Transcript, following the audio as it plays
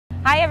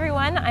Hi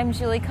everyone, I'm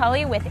Julie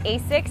Culley with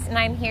ASICS, and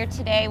I'm here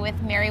today with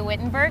Mary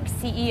Wittenberg,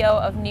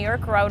 CEO of New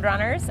York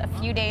Roadrunners, a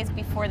few days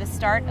before the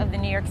start of the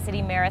New York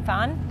City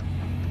Marathon.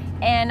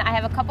 And I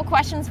have a couple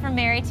questions for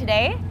Mary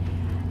today.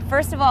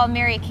 First of all,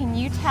 Mary, can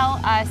you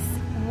tell us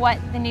what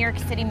the New York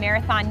City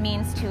Marathon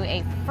means to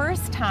a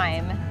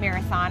first-time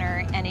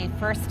marathoner and a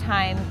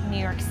first-time New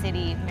York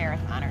City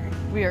marathoner?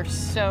 We are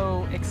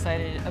so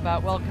excited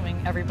about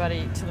welcoming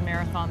everybody to the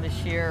marathon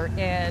this year,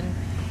 and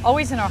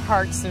always in our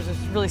hearts there's a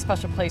really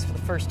special place for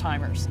the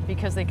first-timers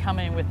because they come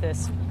in with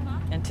this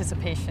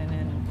anticipation,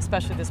 and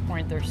especially at this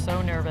point they're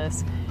so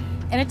nervous.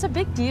 And it's a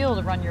big deal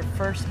to run your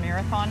first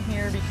marathon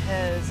here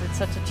because it's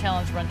such a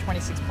challenge to run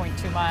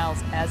 26.2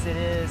 miles as it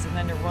is, and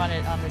then to run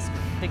it on this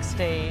big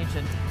stage.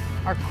 And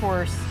our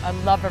course, I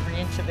love every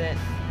inch of it,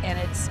 and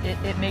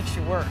it makes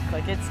you work.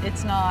 Like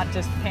it's not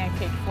just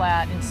pancake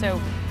flat. And so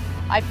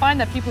I find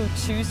that people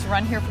who choose to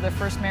run here for their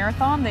first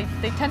marathon, they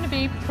tend to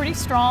be pretty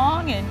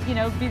strong and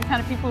be the kind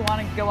of people who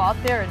want to go out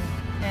there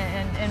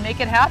and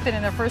make it happen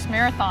in their first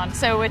marathon.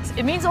 So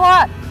it means a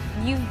lot.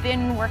 You've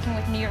been working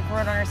with New York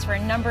Roadrunners for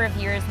a number of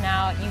years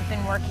now. You've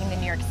been working the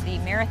New York City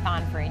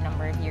Marathon for a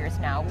number of years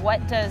now.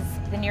 What does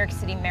the New York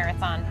City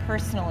Marathon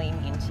personally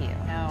mean to you?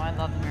 Oh, I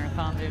love the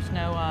marathon. There's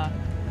no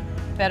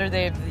better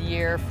day of the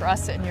year. For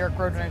us at New York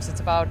Roadrunners,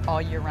 it's about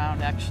all year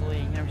round,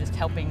 actually, just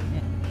helping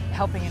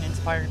and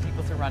inspiring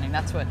people through running.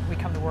 That's what we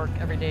come to work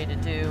every day to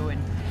do.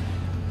 And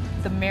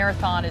the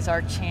marathon is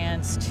our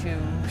chance to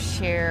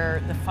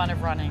share the fun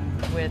of running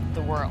with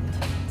the world.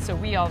 So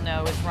we all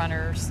know as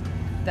runners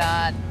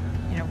that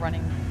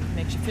running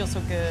makes you feel so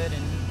good,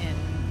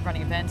 and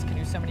running events can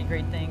do so many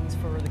great things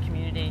for the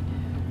community,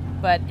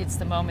 but it's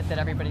the moment that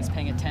everybody's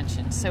paying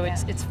attention. So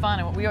it's fun,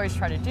 and what we always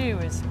try to do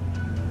is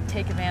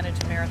take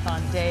advantage of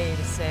Marathon Day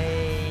to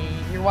say,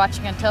 you're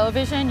watching on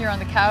television, you're on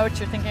the couch,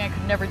 you're thinking I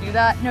could never do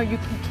that. No, you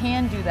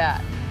can do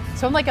that.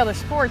 So unlike other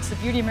sports, the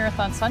beauty of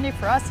Marathon Sunday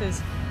for us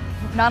is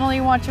not only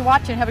we want you to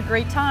watch it and have a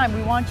great time,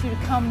 we want you to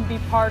come be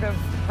part of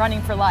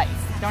running for life.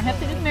 You don't have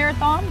to do the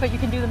marathon, but you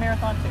can do the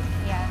marathon too.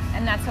 Yeah,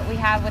 and that's what we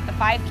have with the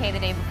 5K the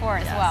day before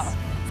as well.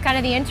 It's kind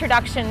of the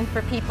introduction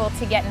for people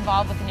to get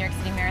involved with the New York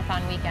City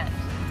Marathon weekend.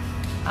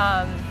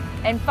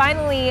 And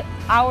finally,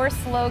 our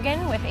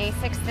slogan with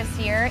ASICS this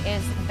year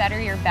is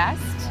Better Your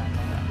Best.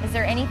 Is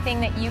there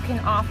anything that you can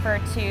offer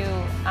to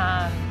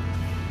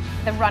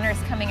the runners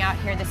coming out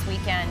here this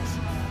weekend?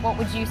 What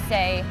would you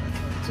say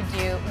to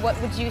do? What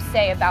would you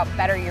say about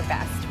Better Your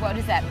Best? What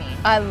does that mean?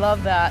 I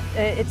love that.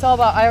 It's all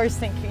about, I always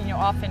think,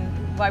 often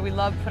why we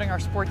love putting our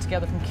sport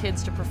together from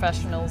kids to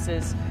professionals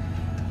is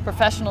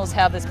professionals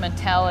have this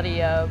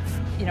mentality of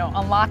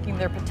unlocking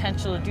their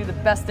potential to do the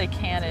best they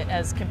can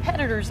as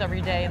competitors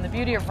every day. And the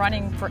beauty of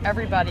running for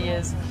everybody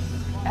is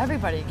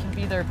everybody can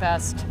be their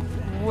best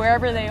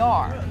wherever they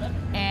are.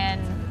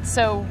 And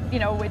so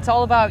it's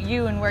all about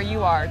you and where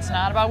you are. It's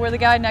not about where the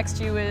guy next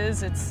to you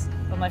is,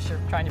 unless you're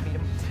trying to beat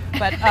him.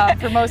 But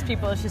for most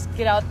people, it's just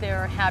get out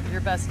there, have your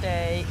best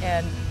day,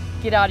 and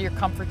get out of your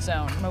comfort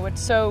zone.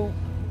 What's so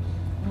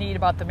neat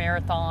about the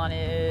marathon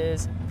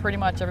is pretty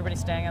much everybody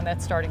standing on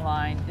that starting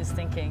line is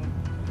thinking,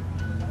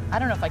 I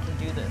don't know if I can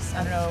do this.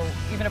 I don't know,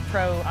 even a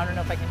pro, I don't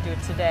know if I can do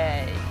it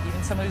today.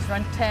 Even someone who's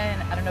run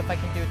 10, I don't know if I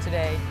can do it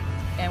today.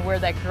 And where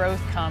that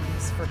growth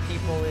comes for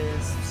people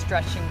is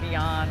stretching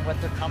beyond what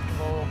they're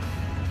comfortable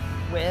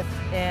with.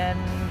 And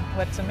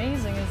what's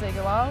amazing is they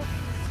go out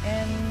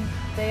and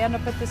they end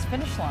up at this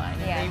finish line,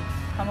 and they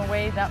come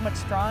away that much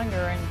stronger,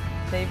 and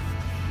they've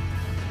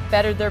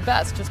bettered their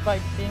best just by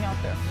being out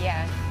there.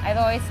 Yeah, I've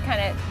always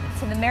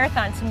so the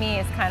marathon to me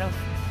is kind of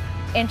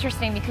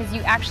interesting because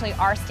you actually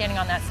are standing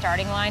on that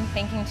starting line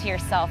thinking to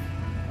yourself,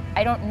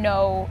 I don't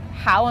know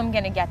how I'm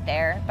going to get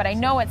there, but I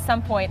know at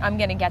some point I'm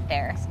going to get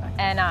there.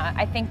 And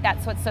I think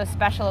that's what's so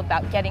special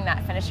about getting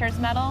that finisher's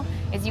medal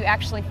is you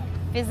actually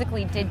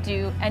physically did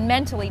do and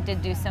mentally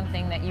did do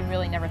something that you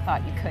really never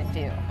thought you could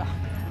do.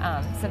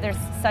 So there's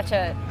such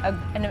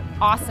an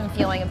awesome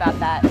feeling about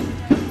that.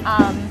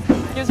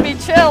 Gives me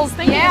chills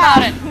thinking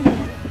about it.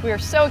 We are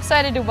so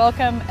excited to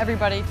welcome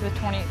everybody to the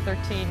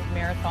 2013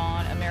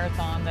 Marathon, a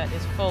marathon that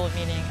is full of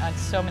meaning on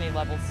so many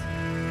levels.